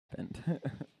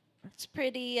It's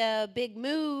pretty big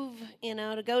move,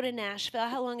 to go to Nashville.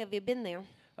 How long have you been there?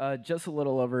 Just a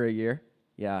little over a year.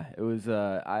 Yeah, it was.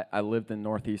 I lived in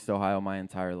Northeast Ohio my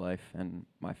entire life, and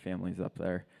my family's up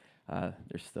there.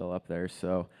 They're still up there.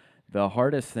 So the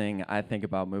hardest thing I think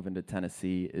about moving to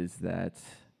Tennessee is that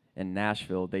in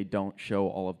Nashville they don't show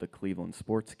all of the Cleveland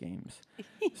sports games.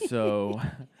 So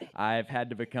I've had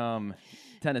to become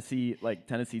Tennessee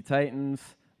Titans,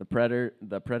 the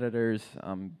Predators.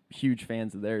 I'm huge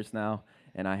fans of theirs now,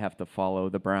 and I have to follow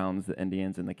the Browns, the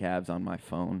Indians, and the Cavs on my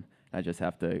phone. I just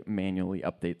have to manually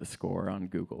update the score on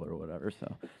Google or whatever.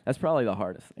 So that's probably the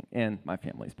hardest thing. And my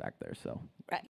family's back there, so Right.